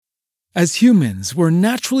As humans, we're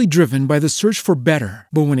naturally driven by the search for better.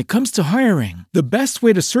 But when it comes to hiring, the best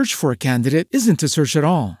way to search for a candidate isn't to search at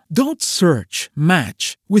all. Don't search,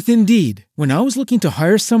 match with Indeed. When I was looking to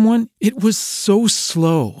hire someone, it was so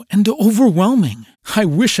slow and overwhelming. I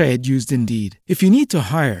wish I had used Indeed. If you need to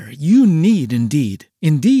hire, you need Indeed.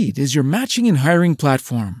 Indeed is your matching and hiring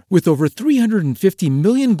platform with over 350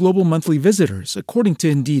 million global monthly visitors, according to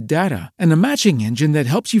Indeed data, and a matching engine that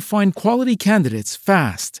helps you find quality candidates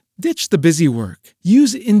fast. Ditch the busy work.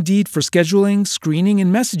 Use Indeed for scheduling, screening,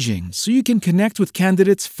 and messaging so you can connect with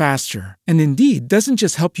candidates faster. And Indeed doesn't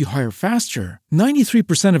just help you hire faster.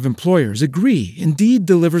 93% of employers agree Indeed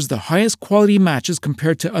delivers the highest quality matches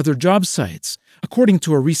compared to other job sites, according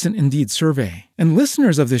to a recent Indeed survey. And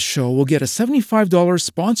listeners of this show will get a $75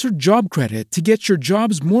 sponsored job credit to get your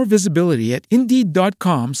jobs more visibility at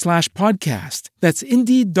Indeed.com/podcast. That's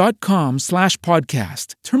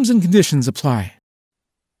Indeed.com/podcast. Terms and conditions apply.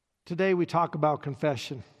 Today we talk about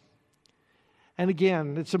confession. And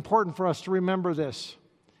again, it's important for us to remember this.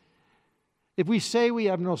 If we say we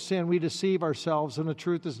have no sin, we deceive ourselves and the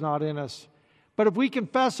truth is not in us. But if we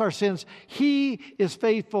confess our sins, He is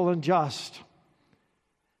faithful and just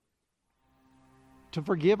to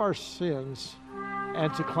forgive our sins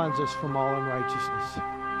and to cleanse us from all unrighteousness.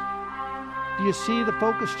 Do you see the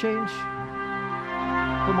focus change?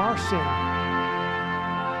 From our sin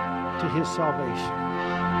to His salvation.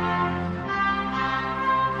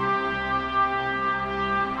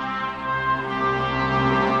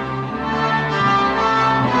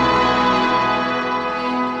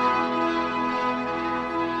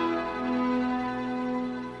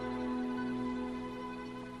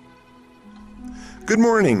 Good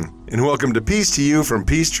morning, and welcome to Peace to You from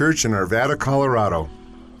Peace Church in Arvada, Colorado.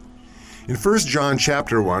 In 1 John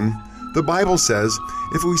chapter 1, the Bible says,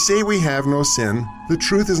 if we say we have no sin, the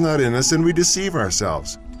truth is not in us and we deceive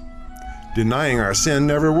ourselves. Denying our sin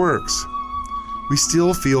never works. We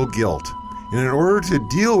still feel guilt, and in order to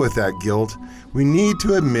deal with that guilt, we need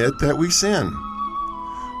to admit that we sin.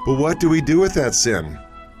 But what do we do with that sin?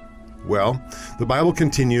 Well, the Bible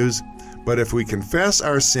continues, but if we confess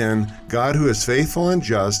our sin, God, who is faithful and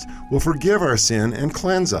just, will forgive our sin and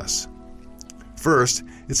cleanse us. First,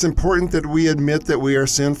 it's important that we admit that we are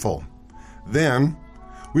sinful. Then,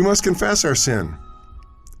 we must confess our sin.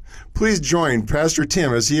 Please join Pastor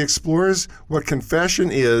Tim as he explores what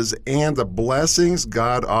confession is and the blessings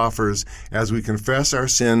God offers as we confess our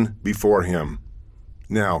sin before Him.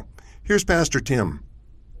 Now, here's Pastor Tim.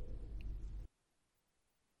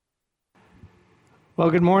 Well,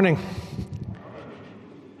 good morning.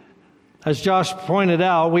 As Josh pointed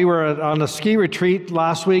out, we were on a ski retreat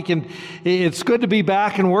last week, and it's good to be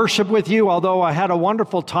back and worship with you, although I had a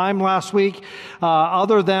wonderful time last week.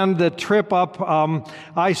 Other than the trip up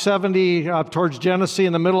I-70 up towards Genesee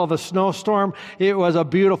in the middle of a snowstorm, it was a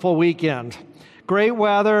beautiful weekend. Great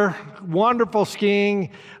weather, wonderful skiing,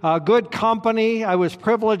 good company. I was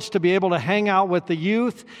privileged to be able to hang out with the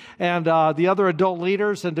youth and the other adult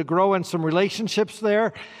leaders and to grow in some relationships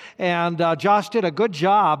there. And Josh did a good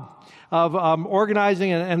job of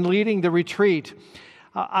organizing and leading the retreat.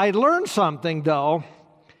 I learned something, though.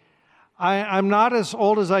 I'm not as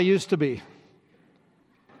old as I used to be.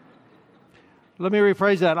 Let me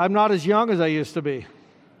rephrase that. I'm not as young as I used to be.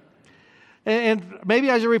 And maybe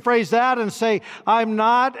I should rephrase that and say, I'm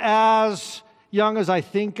not as young as I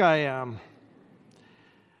think I am.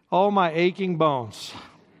 Oh, my aching bones.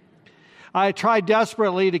 I tried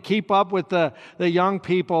desperately to keep up with the young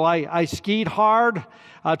people. I skied hard,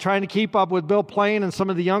 trying to keep up with Bill Plain and some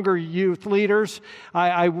of the younger youth leaders.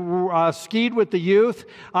 I skied with the youth.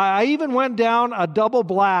 I even went down a double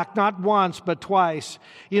black, not once, but twice.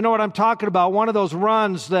 You know what I'm talking about, one of those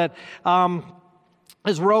runs that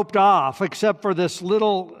is roped off, except for this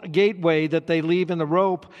little gateway that they leave in the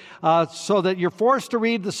rope, so that you're forced to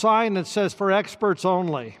read the sign that says, for experts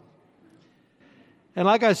only. And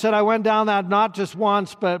like I said, I went down that not just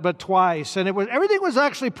once, but twice. And everything was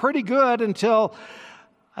actually pretty good until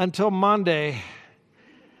Monday.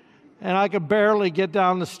 And I could barely get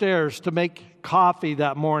down the stairs to make coffee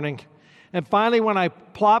that morning. And finally, when I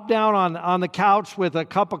plopped down on the couch with a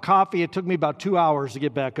cup of coffee, it took me about 2 hours to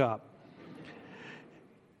get back up.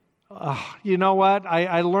 You know what?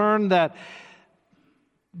 I learned that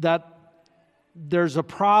there's a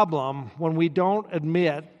problem when we don't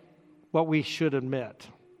admit what we should admit.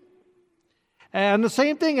 And the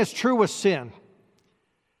same thing is true with sin.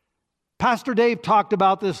 Pastor Dave talked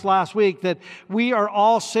about this last week, that we are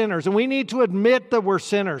all sinners, and we need to admit that we're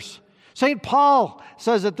sinners. St. Paul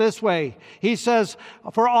says it this way. He says,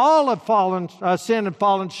 for all have sinned and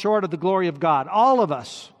fallen short of the glory of God. All of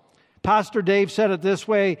us. Pastor Dave said it this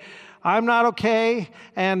way, I'm not okay,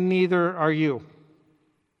 and neither are you.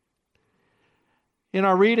 In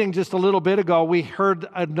our reading just a little bit ago, we heard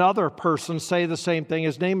another person say the same thing.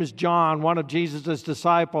 His name is John, one of Jesus'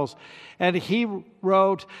 disciples. And he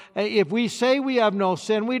wrote, if we say we have no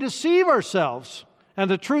sin, we deceive ourselves, and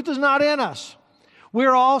the truth is not in us.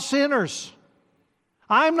 We're all sinners.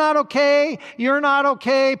 I'm not okay. You're not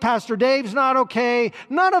okay. Pastor Dave's not okay.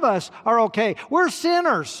 None of us are okay. We're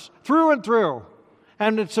sinners through and through.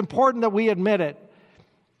 And it's important that we admit it.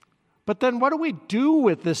 But then what do we do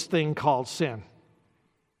with this thing called sin?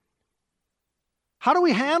 How do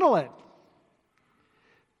we handle it?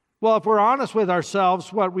 Well, if we're honest with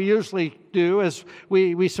ourselves, what we usually do is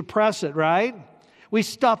we suppress it, right? We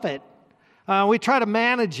stuff it. We try to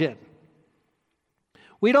manage it.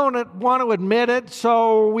 We don't want to admit it,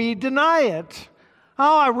 so we deny it.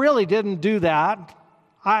 Oh, I really didn't do that.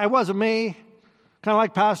 It wasn't me. Kind of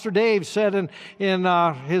like Pastor Dave said in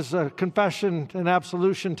his confession and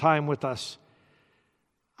absolution time with us.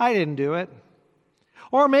 I didn't do it.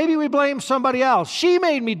 Or maybe we blame somebody else. She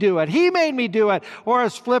made me do it. He made me do it. Or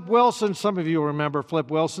as Flip Wilson, some of you remember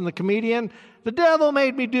Flip Wilson, the comedian, the devil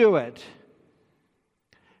made me do it.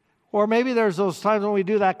 Or maybe there's those times when we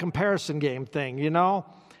do that comparison game thing, you know,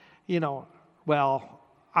 well,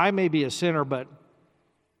 I may be a sinner, but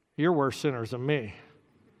you're worse sinners than me.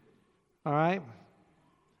 All right?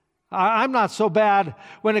 I'm not so bad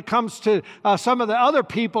when it comes to some of the other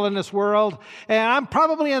people in this world, and I'm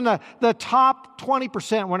probably in the top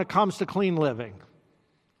 20% when it comes to clean living.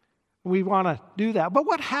 We want to do that. But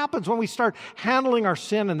what happens when we start handling our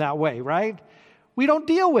sin in that way, right? We don't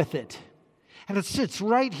deal with it. And it sits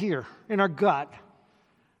right here in our gut,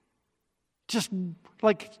 just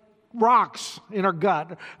like rocks in our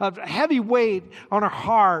gut, a heavy weight on our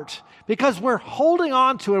heart, because we're holding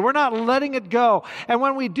on to it. We're not letting it go. And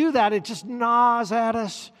when we do that, it just gnaws at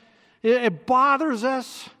us. It bothers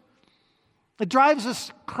us. It drives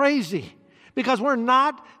us crazy because we're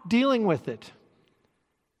not dealing with it.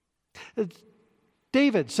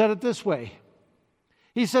 David said it this way.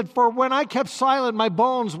 He said, "For when I kept silent, my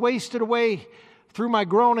bones wasted away through my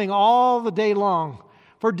groaning all the day long.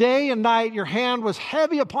 For day and night your hand was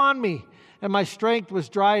heavy upon me, and my strength was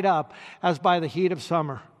dried up as by the heat of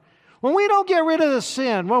summer." When we don't get rid of the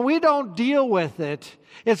sin, when we don't deal with it,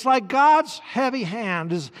 it's like God's heavy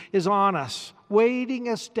hand is on us, weighting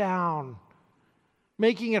us down,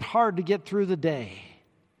 making it hard to get through the day.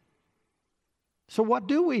 So what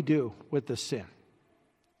do we do with the sin?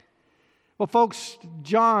 Well, folks,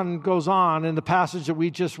 John goes on in the passage that we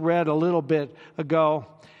just read a little bit ago.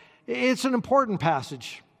 It's an important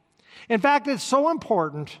passage. In fact, it's so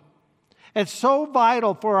important, it's so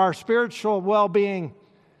vital for our spiritual well-being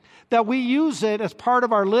that we use it as part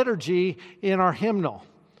of our liturgy in our hymnal.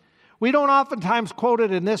 We don't oftentimes quote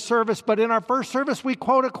it in this service, but in our first service, we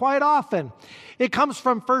quote it quite often. It comes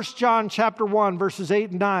from 1 John chapter 1, verses 8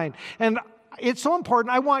 and 9. And it's so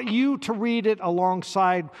important, I want you to read it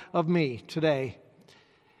alongside of me today.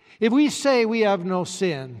 If we say we have no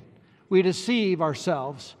sin, we deceive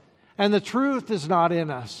ourselves, and the truth is not in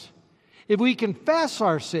us. If we confess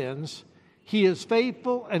our sins, He is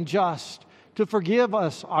faithful and just to forgive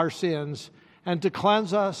us our sins and to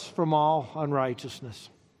cleanse us from all unrighteousness.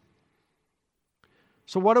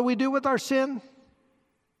 So what do we do with our sin?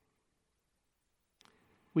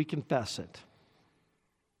 We confess it.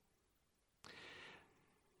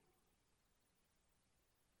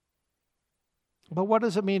 But what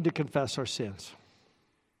does it mean to confess our sins?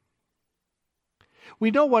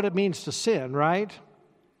 We know what it means to sin, right?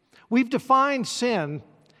 We've defined sin.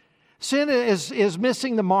 Sin is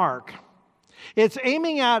missing the mark. It's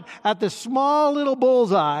aiming at the small little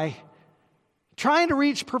bullseye, trying to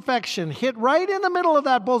reach perfection, hit right in the middle of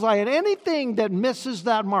that bullseye, and anything that misses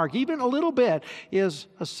that mark, even a little bit, is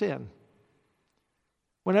a sin.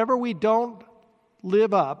 Whenever we don't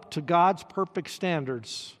live up to God's perfect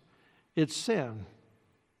standards, it's sin.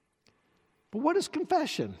 But what is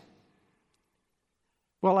confession?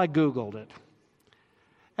 Well, I Googled it.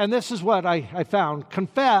 And this is what I found.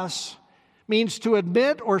 Confess means to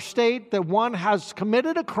admit or state that one has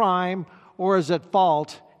committed a crime or is at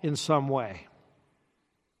fault in some way.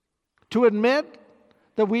 To admit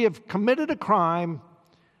that we have committed a crime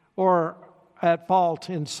or at fault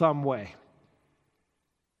in some way.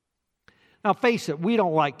 Now, face it, we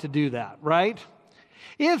don't like to do that, right?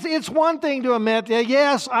 It's one thing to admit,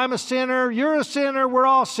 yes, I'm a sinner, you're a sinner, we're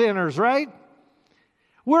all sinners, right?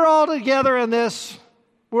 We're all together in this.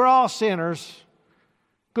 We're all sinners.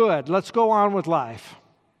 Good, let's go on with life.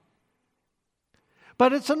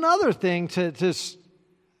 But it's another thing to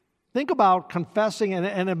think about confessing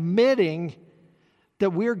and admitting that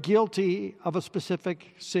we're guilty of a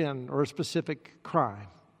specific sin or a specific crime.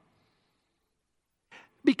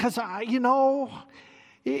 Because,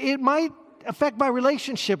 it might affect my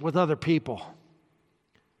relationship with other people.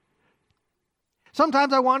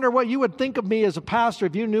 Sometimes I wonder what you would think of me as a pastor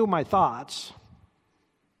if you knew my thoughts.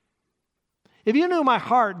 If you knew my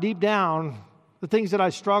heart deep down, the things that I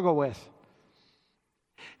struggle with.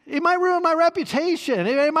 It might ruin my reputation.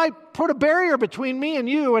 It might put a barrier between me and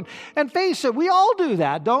you. And face it, we all do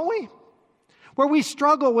that, don't we? Where we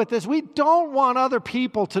struggle with this. We don't want other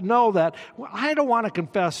people to know that. Well, I don't want to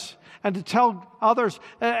confess and to tell others,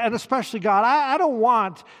 and especially God, I don't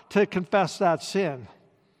want to confess that sin.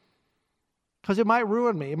 Because it might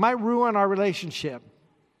ruin me. It might ruin our relationship.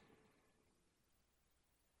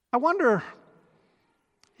 I wonder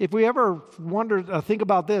if we ever think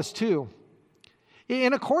about this too.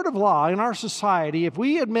 In a court of law, in our society, if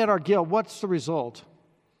we admit our guilt, what's the result?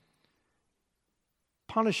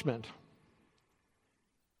 Punishment.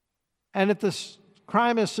 And if this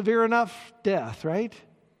crime is severe enough, death, right?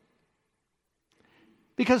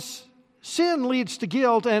 Because sin leads to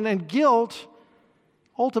guilt, and guilt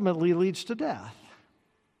ultimately leads to death.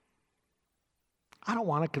 I don't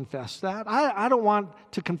want to confess that. I don't want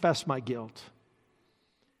to confess my guilt.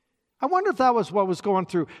 I wonder if that was what was going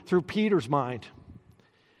through Peter's mind.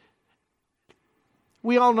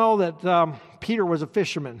 We all know that Peter was a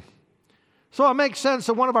fisherman. So it makes sense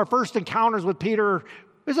that one of our first encounters with Peter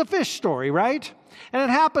is a fish story, right? And it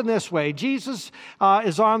happened this way. Jesus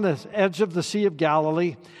is on the edge of the Sea of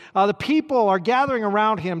Galilee. The people are gathering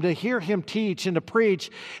around him to hear him teach and to preach.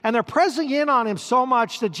 And they're pressing in on him so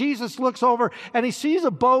much that Jesus looks over and he sees a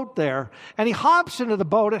boat there. And he hops into the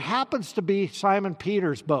boat. It happens to be Simon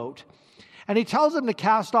Peter's boat. And he tells him to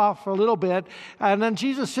cast off a little bit. And then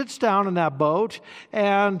Jesus sits down in that boat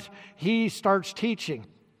and he starts teaching.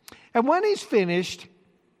 And when he's finished,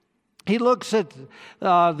 he looks at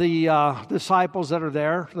the disciples that are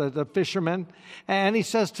there, the fishermen, and he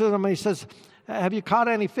says to them, have you caught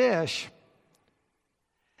any fish?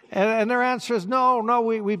 And their answer is, no,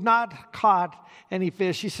 we've not caught any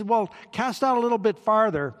fish. He said, well, cast out a little bit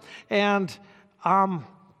farther and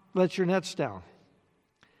let your nets down.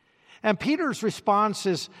 And Peter's response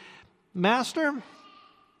is, Master,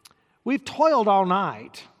 we've toiled all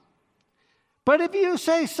night. But if you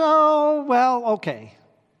say so, well, okay.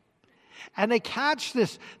 And they catch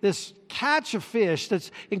this catch of fish that's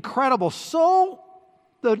incredible. So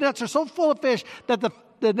the nets are so full of fish that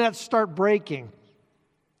the nets start breaking.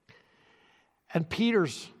 And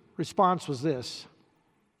Peter's response was this.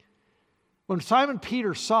 When Simon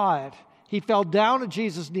Peter saw it, he fell down at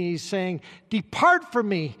Jesus' knees saying, "Depart from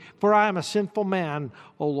me, for I am a sinful man,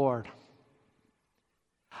 O Lord."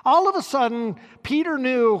 All of a sudden, Peter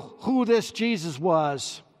knew who this Jesus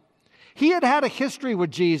was. He had had a history with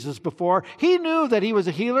Jesus before. He knew that he was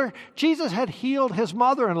a healer. Jesus had healed his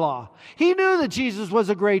mother-in-law. He knew that Jesus was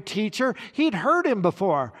a great teacher. He'd heard him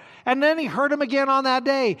before. And then he heard him again on that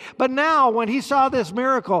day. But now, when he saw this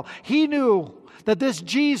miracle, he knew that this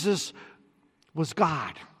Jesus was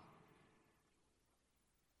God.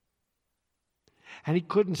 And he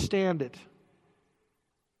couldn't stand it.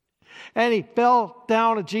 And he fell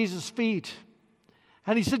down at Jesus' feet.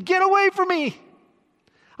 And he said, "Get away from me.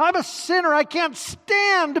 I'm a sinner. I can't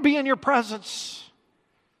stand to be in your presence."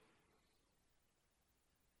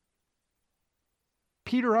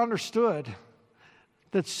 Peter understood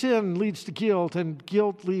that sin leads to guilt and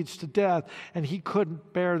guilt leads to death. And he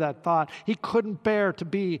couldn't bear that thought. He couldn't bear to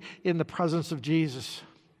be in the presence of Jesus,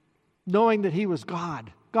 knowing that he was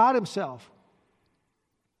God himself.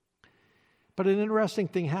 But an interesting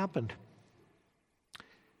thing happened.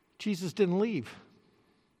 Jesus didn't leave.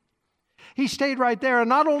 He stayed right there. And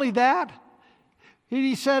not only that,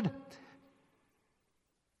 he said,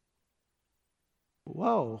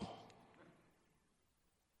 "Whoa."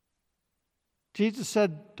 Jesus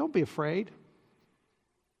said, "Don't be afraid."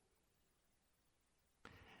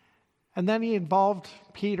 And then he involved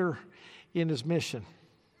Peter in his mission.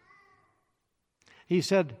 He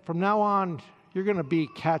said, "From now on, you're going to be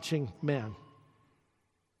catching men."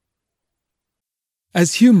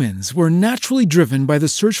 As humans, we're naturally driven by the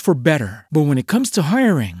search for better. But when it comes to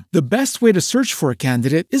hiring, the best way to search for a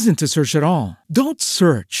candidate isn't to search at all. Don't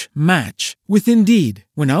search, match with Indeed.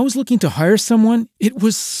 When I was looking to hire someone, it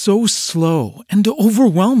was so slow and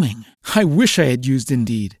overwhelming. I wish I had used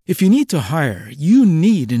Indeed. If you need to hire, you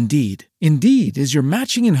need Indeed. Indeed is your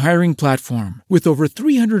matching and hiring platform with over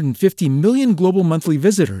 350 million global monthly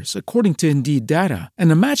visitors, according to Indeed data,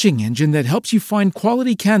 and a matching engine that helps you find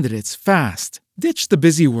quality candidates fast. Ditch the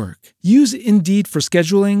busy work. Use Indeed for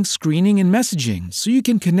scheduling, screening, and messaging so you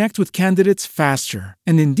can connect with candidates faster.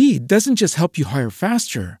 And Indeed doesn't just help you hire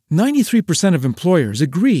faster. 93% of employers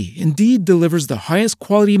agree Indeed delivers the highest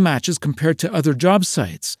quality matches compared to other job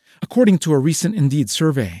sites, according to a recent Indeed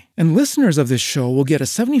survey. And listeners of this show will get a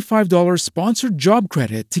 $75 sponsored job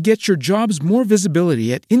credit to get your jobs more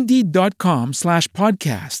visibility at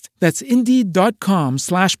Indeed.com/podcast. That's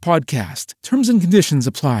Indeed.com/podcast. Terms and conditions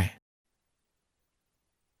apply.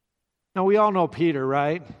 Now, we all know Peter,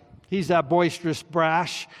 right? He's that boisterous,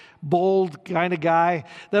 brash, bold kind of guy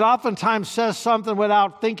that oftentimes says something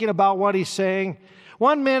without thinking about what he's saying.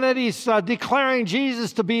 One minute he's declaring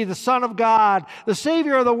Jesus to be the Son of God, the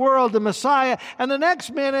Savior of the world, the Messiah. And the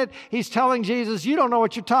next minute he's telling Jesus, you don't know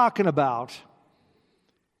what you're talking about.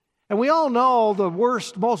 And we all know the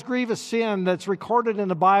worst, most grievous sin that's recorded in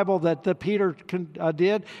the Bible that Peter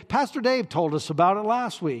did. Pastor Dave told us about it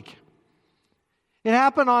last week. It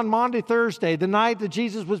happened on Maundy Thursday, the night that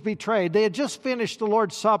Jesus was betrayed. They had just finished the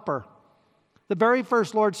Lord's Supper, the very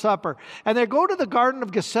first Lord's Supper. And they go to the Garden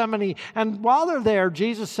of Gethsemane, and while they're there,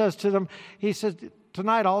 Jesus says to them, he says,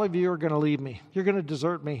 tonight all of you are going to leave me. You're going to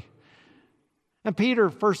desert me. And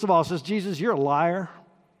Peter, first of all, says, Jesus, you're a liar.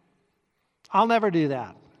 I'll never do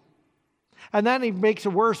that. And then he makes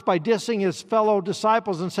it worse by dissing his fellow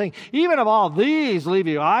disciples and saying, even if all these leave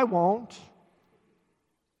you, I won't.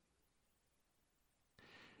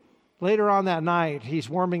 Later on that night, he's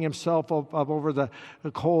warming himself up over the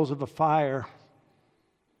coals of a fire.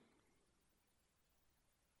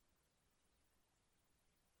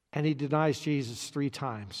 And he denies Jesus 3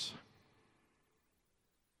 times.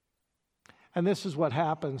 And this is what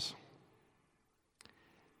happens.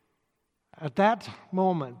 At that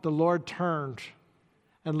moment, the Lord turned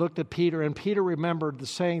and looked at Peter, and Peter remembered the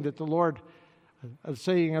saying of the Lord,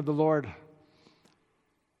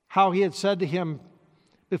 how he had said to him,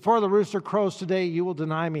 before the rooster crows today, you will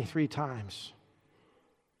deny me 3 times.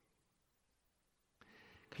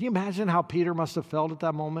 Can you imagine how Peter must have felt at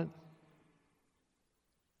that moment?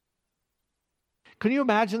 Can you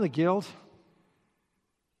imagine the guilt?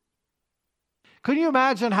 Can you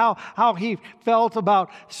imagine how he felt about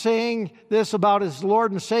saying this about his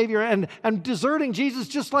Lord and Savior and deserting Jesus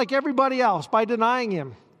just like everybody else by denying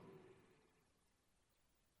him?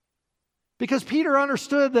 Because Peter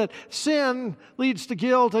understood that sin leads to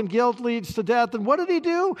guilt and guilt leads to death. And what did he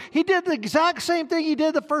do? He did the exact same thing he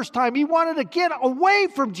did the first time. He wanted to get away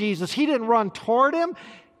from Jesus. He didn't run toward him.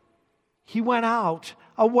 He went out,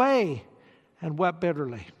 away, and wept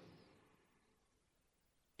bitterly.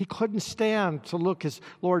 He couldn't stand to look his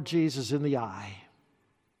Lord Jesus in the eye.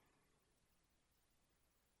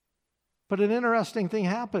 But an interesting thing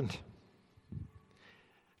happened.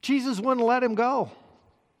 Jesus wouldn't let him go.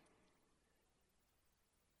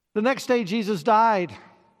 The next day, Jesus died,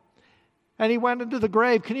 and he went into the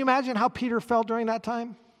grave. Can you imagine how Peter felt during that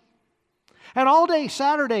time? And all day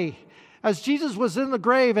Saturday, as Jesus was in the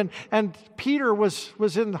grave and Peter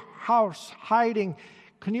was in the house hiding,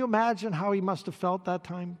 can you imagine how he must have felt that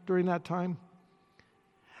time, during that time?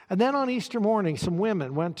 And then on Easter morning, some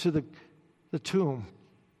women went to the tomb,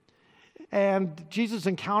 and Jesus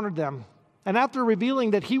encountered them. And after revealing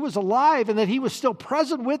that he was alive and that he was still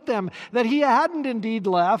present with them, that he hadn't indeed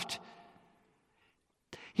left,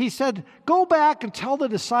 he said, go back and tell the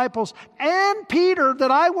disciples and Peter that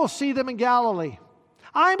I will see them in Galilee.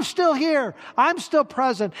 I'm still here. I'm still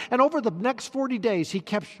present. And over the next 40 days, he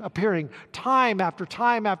kept appearing time after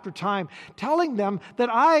time after time, telling them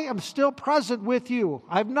that I am still present with you.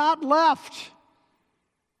 I've not left.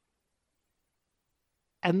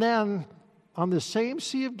 And then on the same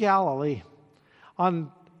Sea of Galilee,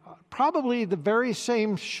 on probably the very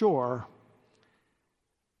same shore,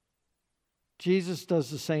 Jesus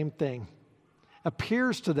does the same thing,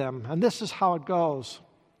 appears to them, and this is how it goes.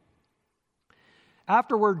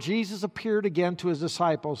 Afterward, Jesus appeared again to his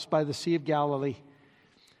disciples by the Sea of Galilee,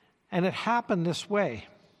 and it happened this way.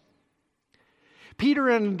 Peter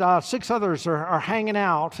and 6 others are hanging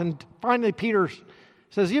out, and finally Peter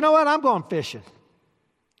says, you know what, I'm going fishing.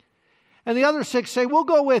 And the other 6 say, we'll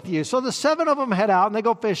go with you. So the 7 of them head out and they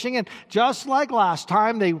go fishing. And just like last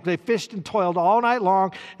time, they fished and toiled all night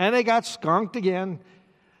long. And they got skunked again.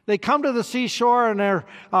 They come to the seashore and they're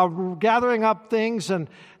gathering up things. And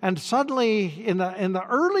suddenly, in the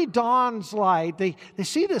early dawn's light, they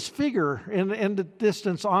see this figure in the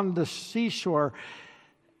distance on the seashore.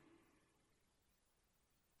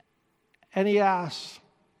 And he asks,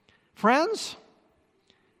 friends,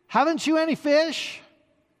 haven't you any fish?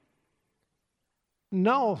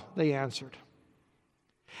 No, they answered.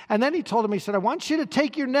 And then he told them, he said, I want you to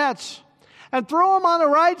take your nets and throw them on the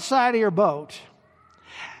right side of your boat.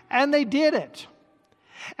 And they did it.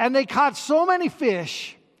 And they caught so many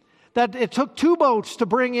fish that it took 2 boats to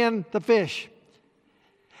bring in the fish.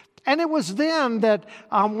 And it was then that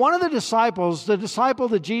one of the disciples, the disciple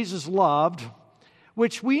that Jesus loved,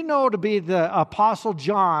 which we know to be the Apostle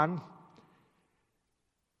John,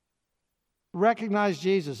 recognized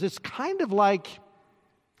Jesus. It's kind of like,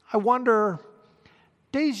 I wonder,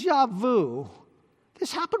 déjà vu.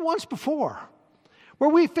 This happened once before, where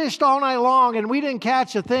we fished all night long and we didn't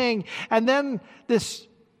catch a thing. And then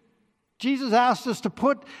Jesus asked us to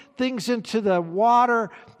put things into the water,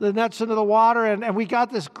 the nets into the water, and we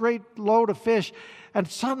got this great load of fish. And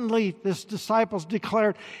suddenly, this disciples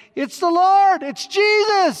declared, "It's the Lord, it's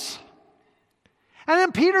Jesus." And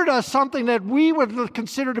then Peter does something that we would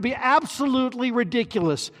consider to be absolutely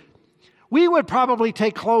ridiculous. We would probably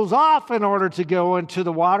take clothes off in order to go into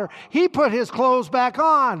the water. He put his clothes back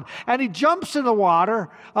on, and he jumps in the water,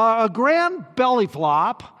 a grand belly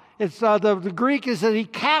flop. It's the Greek is that he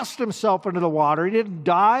cast himself into the water. He didn't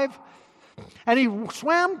dive. And he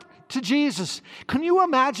swam to Jesus. Can you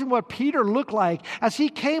imagine what Peter looked like as he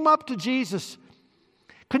came up to Jesus?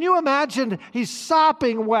 Can you imagine he's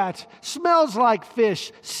sopping wet, smells like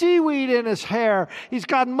fish, seaweed in his hair. He's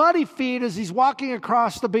got muddy feet as he's walking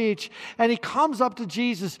across the beach. And he comes up to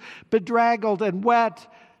Jesus, bedraggled and wet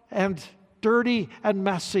and dirty and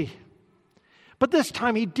messy. But this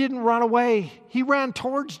time he didn't run away. He ran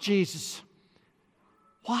towards Jesus.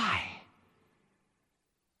 Why?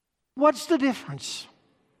 What's the difference?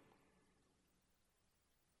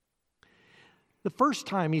 The first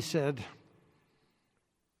time he said,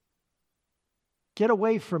 "Get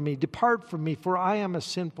away from me, depart from me, for I am a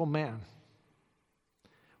sinful man."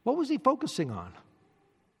 What was he focusing on?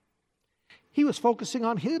 He was focusing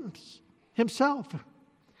on himself.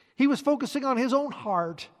 He was focusing on his own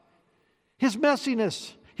heart, his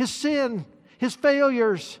messiness, his sin, his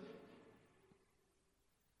failures.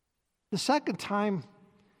 The second time,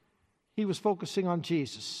 he was focusing on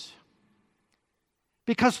Jesus.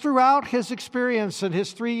 Because throughout his experience and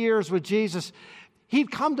his 3 years with Jesus,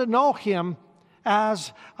 he'd come to know him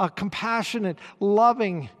as a compassionate,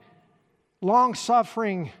 loving,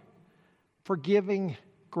 long-suffering, forgiving,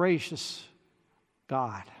 gracious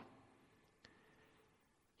God.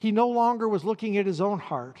 He no longer was looking at his own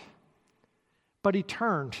heart, but he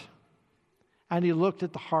turned and he looked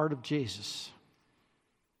at the heart of Jesus.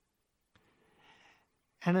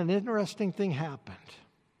 And an interesting thing happened.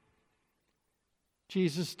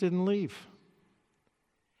 Jesus didn't leave.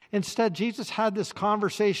 Instead, Jesus had this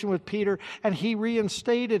conversation with Peter, and he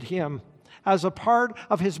reinstated him as a part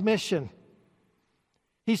of his mission.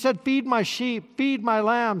 He said, "Feed my sheep, feed my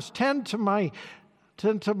lambs, tend to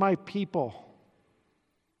my people.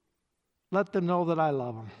 Let them know that I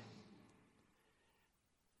love them."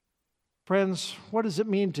 Friends, what does it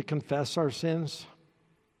mean to confess our sins?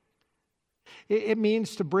 It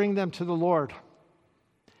means to bring them to the Lord.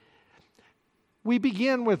 We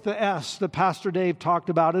begin with the S that Pastor Dave talked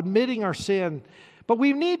about, admitting our sin. But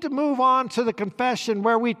we need to move on to the confession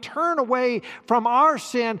where we turn away from our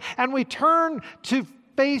sin and we turn to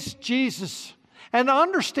face Jesus and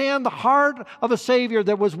understand the heart of a Savior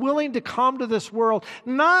that was willing to come to this world,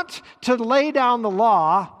 not to lay down the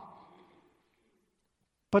law,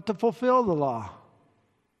 but to fulfill the law.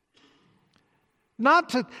 Not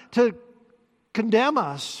to condemn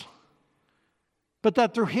us, but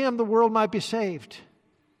that through him the world might be saved.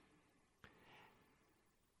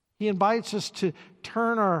 He invites us to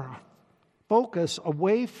turn our focus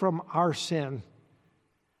away from our sin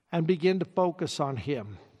and begin to focus on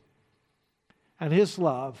him and his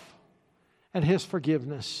love and his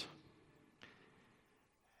forgiveness.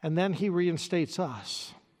 And then he reinstates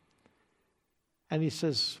us. And he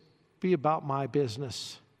says, "Be about my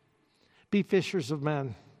business. Be fishers of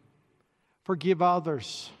men. Forgive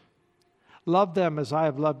others. Love them as I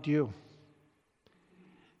have loved you."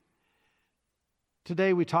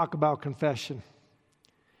 Today we talk about confession.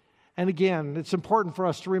 And again, it's important for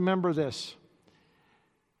us to remember this.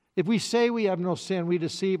 If we say we have no sin, we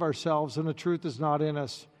deceive ourselves and the truth is not in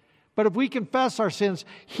us. But if we confess our sins,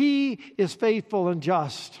 he is faithful and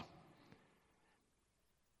just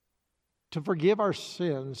to forgive our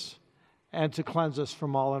sins and to cleanse us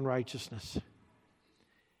from all unrighteousness.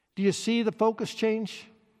 Do you see the focus change?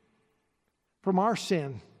 From our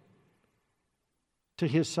sin to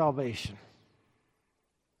his salvation.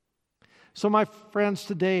 So my friends,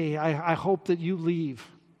 today I hope that you leave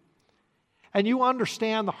and you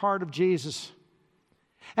understand the heart of Jesus.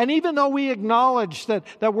 And even though we acknowledge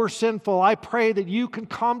that we're sinful, I pray that you can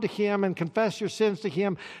come to him and confess your sins to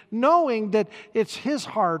him, knowing that it's his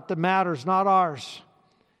heart that matters, not ours.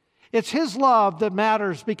 It's His love that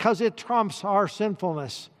matters because it trumps our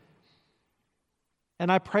sinfulness.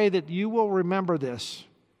 And I pray that you will remember this.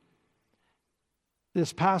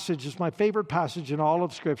 This passage is my favorite passage in all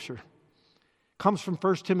of Scripture. It comes from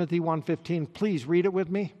 1 Timothy 1:15. Please read it with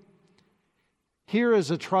me. Here is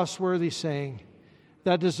a trustworthy saying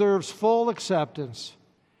that deserves full acceptance.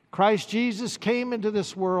 Christ Jesus came into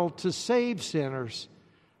this world to save sinners,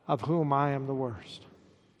 of whom I am the worst.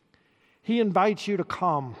 He invites you to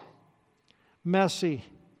come, messy,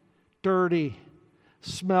 dirty,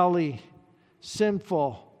 smelly,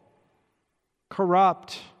 sinful,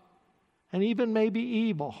 corrupt, and even maybe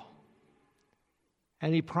evil.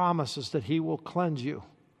 And He promises that He will cleanse you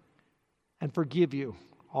and forgive you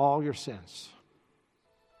all your sins.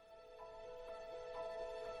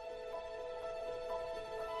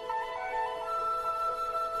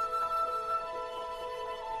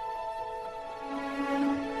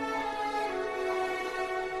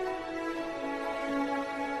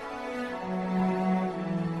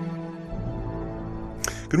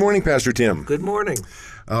 Good morning, Pastor Tim. Good morning.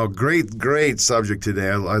 Oh, great subject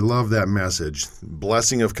today. I love that message.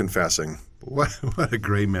 Blessing of confessing. What a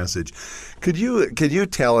great message. Could you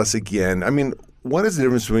tell us again, what is the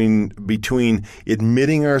difference between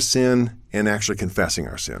admitting our sin and actually confessing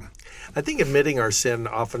our sin? I think admitting our sin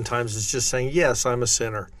oftentimes is just saying, yes, I'm a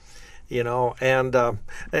sinner. And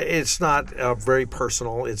it's not very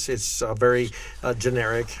personal. It's very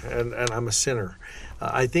generic, and I'm a sinner.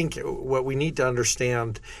 I think what we need to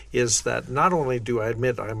understand is that not only do I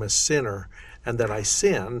admit I'm a sinner and that I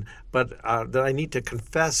sin, but that I need to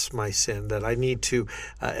confess my sin, that I need to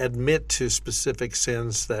admit to specific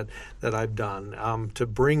sins that I've done, to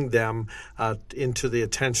bring them into the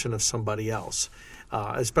attention of somebody else,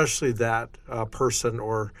 especially that person,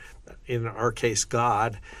 or in our case,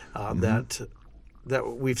 God, that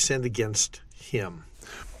we've sinned against Him.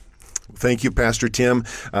 Thank you, Pastor Tim.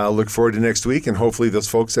 Look forward to next week, and hopefully those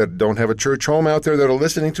folks that don't have a church home out there that are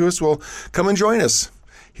listening to us will come and join us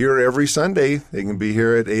here every Sunday. They can be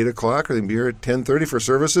here at 8 o'clock, or they can be here at 10:30 for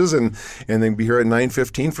services, and they can be here at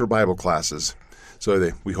 9:15 for Bible classes.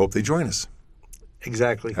 So we hope they join us.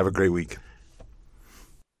 Exactly. Have a great week.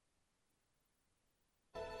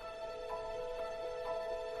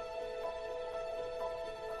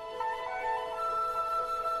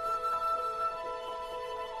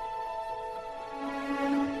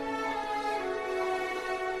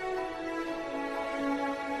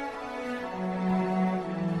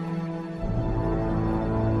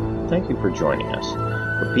 Thank you for joining us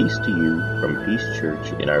for Peace to You from Peace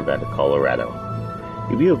Church in Arvada, Colorado.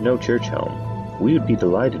 If you have no church home, we would be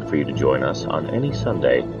delighted for you to join us on any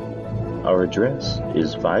Sunday. Our address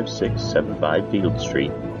is 5675 Field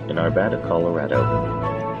Street in Arvada, Colorado.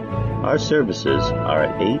 Our services are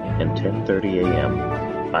at 8 and 10:30 a.m.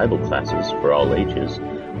 Bible classes for all ages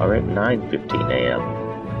are at 9:15 a.m.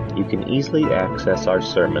 You can easily access our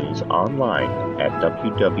sermons online at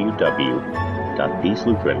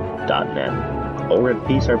www.peacelutheran.net or at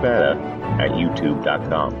Peace Arvada at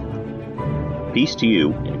youtube.com. Peace to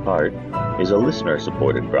You, in part, is a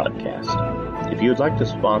listener-supported broadcast. If you would like to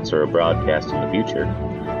sponsor a broadcast in the future,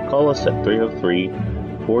 call us at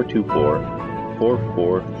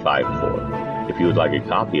 303-424-4454. If you would like a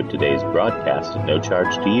copy of today's broadcast at no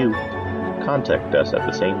charge to you, contact us at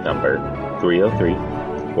the same number,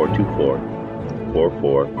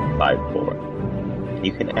 303-424-4454.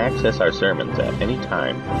 You can access our sermons at any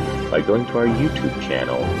time by going to our YouTube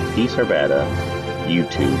channel, Peace Arvada,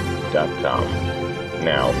 youtube.com.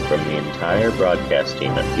 Now, from the entire broadcast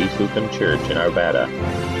team at Peace Lutheran Church in Arvada,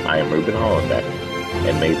 I am Reuben Hollenbeck,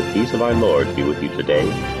 and may the peace of our Lord be with you today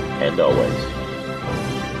and always.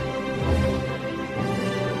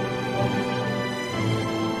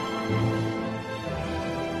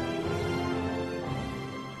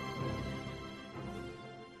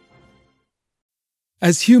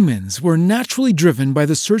 As humans, we're naturally driven by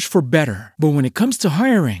the search for better. But when it comes to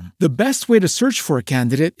hiring, the best way to search for a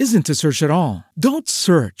candidate isn't to search at all. Don't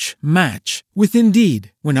search, match with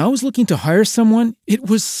Indeed. When I was looking to hire someone, it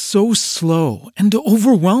was so slow and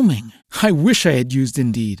overwhelming. I wish I had used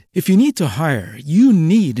Indeed. If you need to hire, you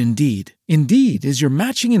need Indeed. Indeed is your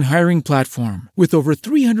matching and hiring platform with over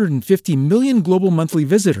 350 million global monthly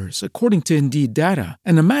visitors, according to Indeed data,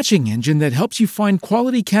 and a matching engine that helps you find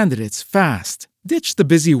quality candidates fast. Ditch the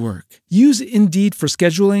busy work. Use Indeed for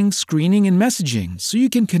scheduling, screening, and messaging so you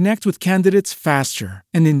can connect with candidates faster.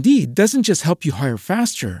 And Indeed doesn't just help you hire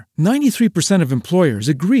faster. 93% of employers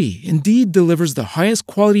agree Indeed delivers the highest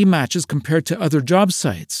quality matches compared to other job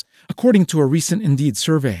sites. according to a recent Indeed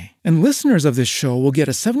survey. And listeners of this show will get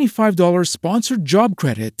a $75 sponsored job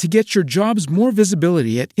credit to get your jobs more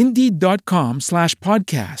visibility at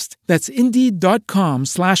Indeed.com/podcast. That's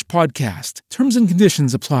Indeed.com/podcast. Terms and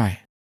conditions apply.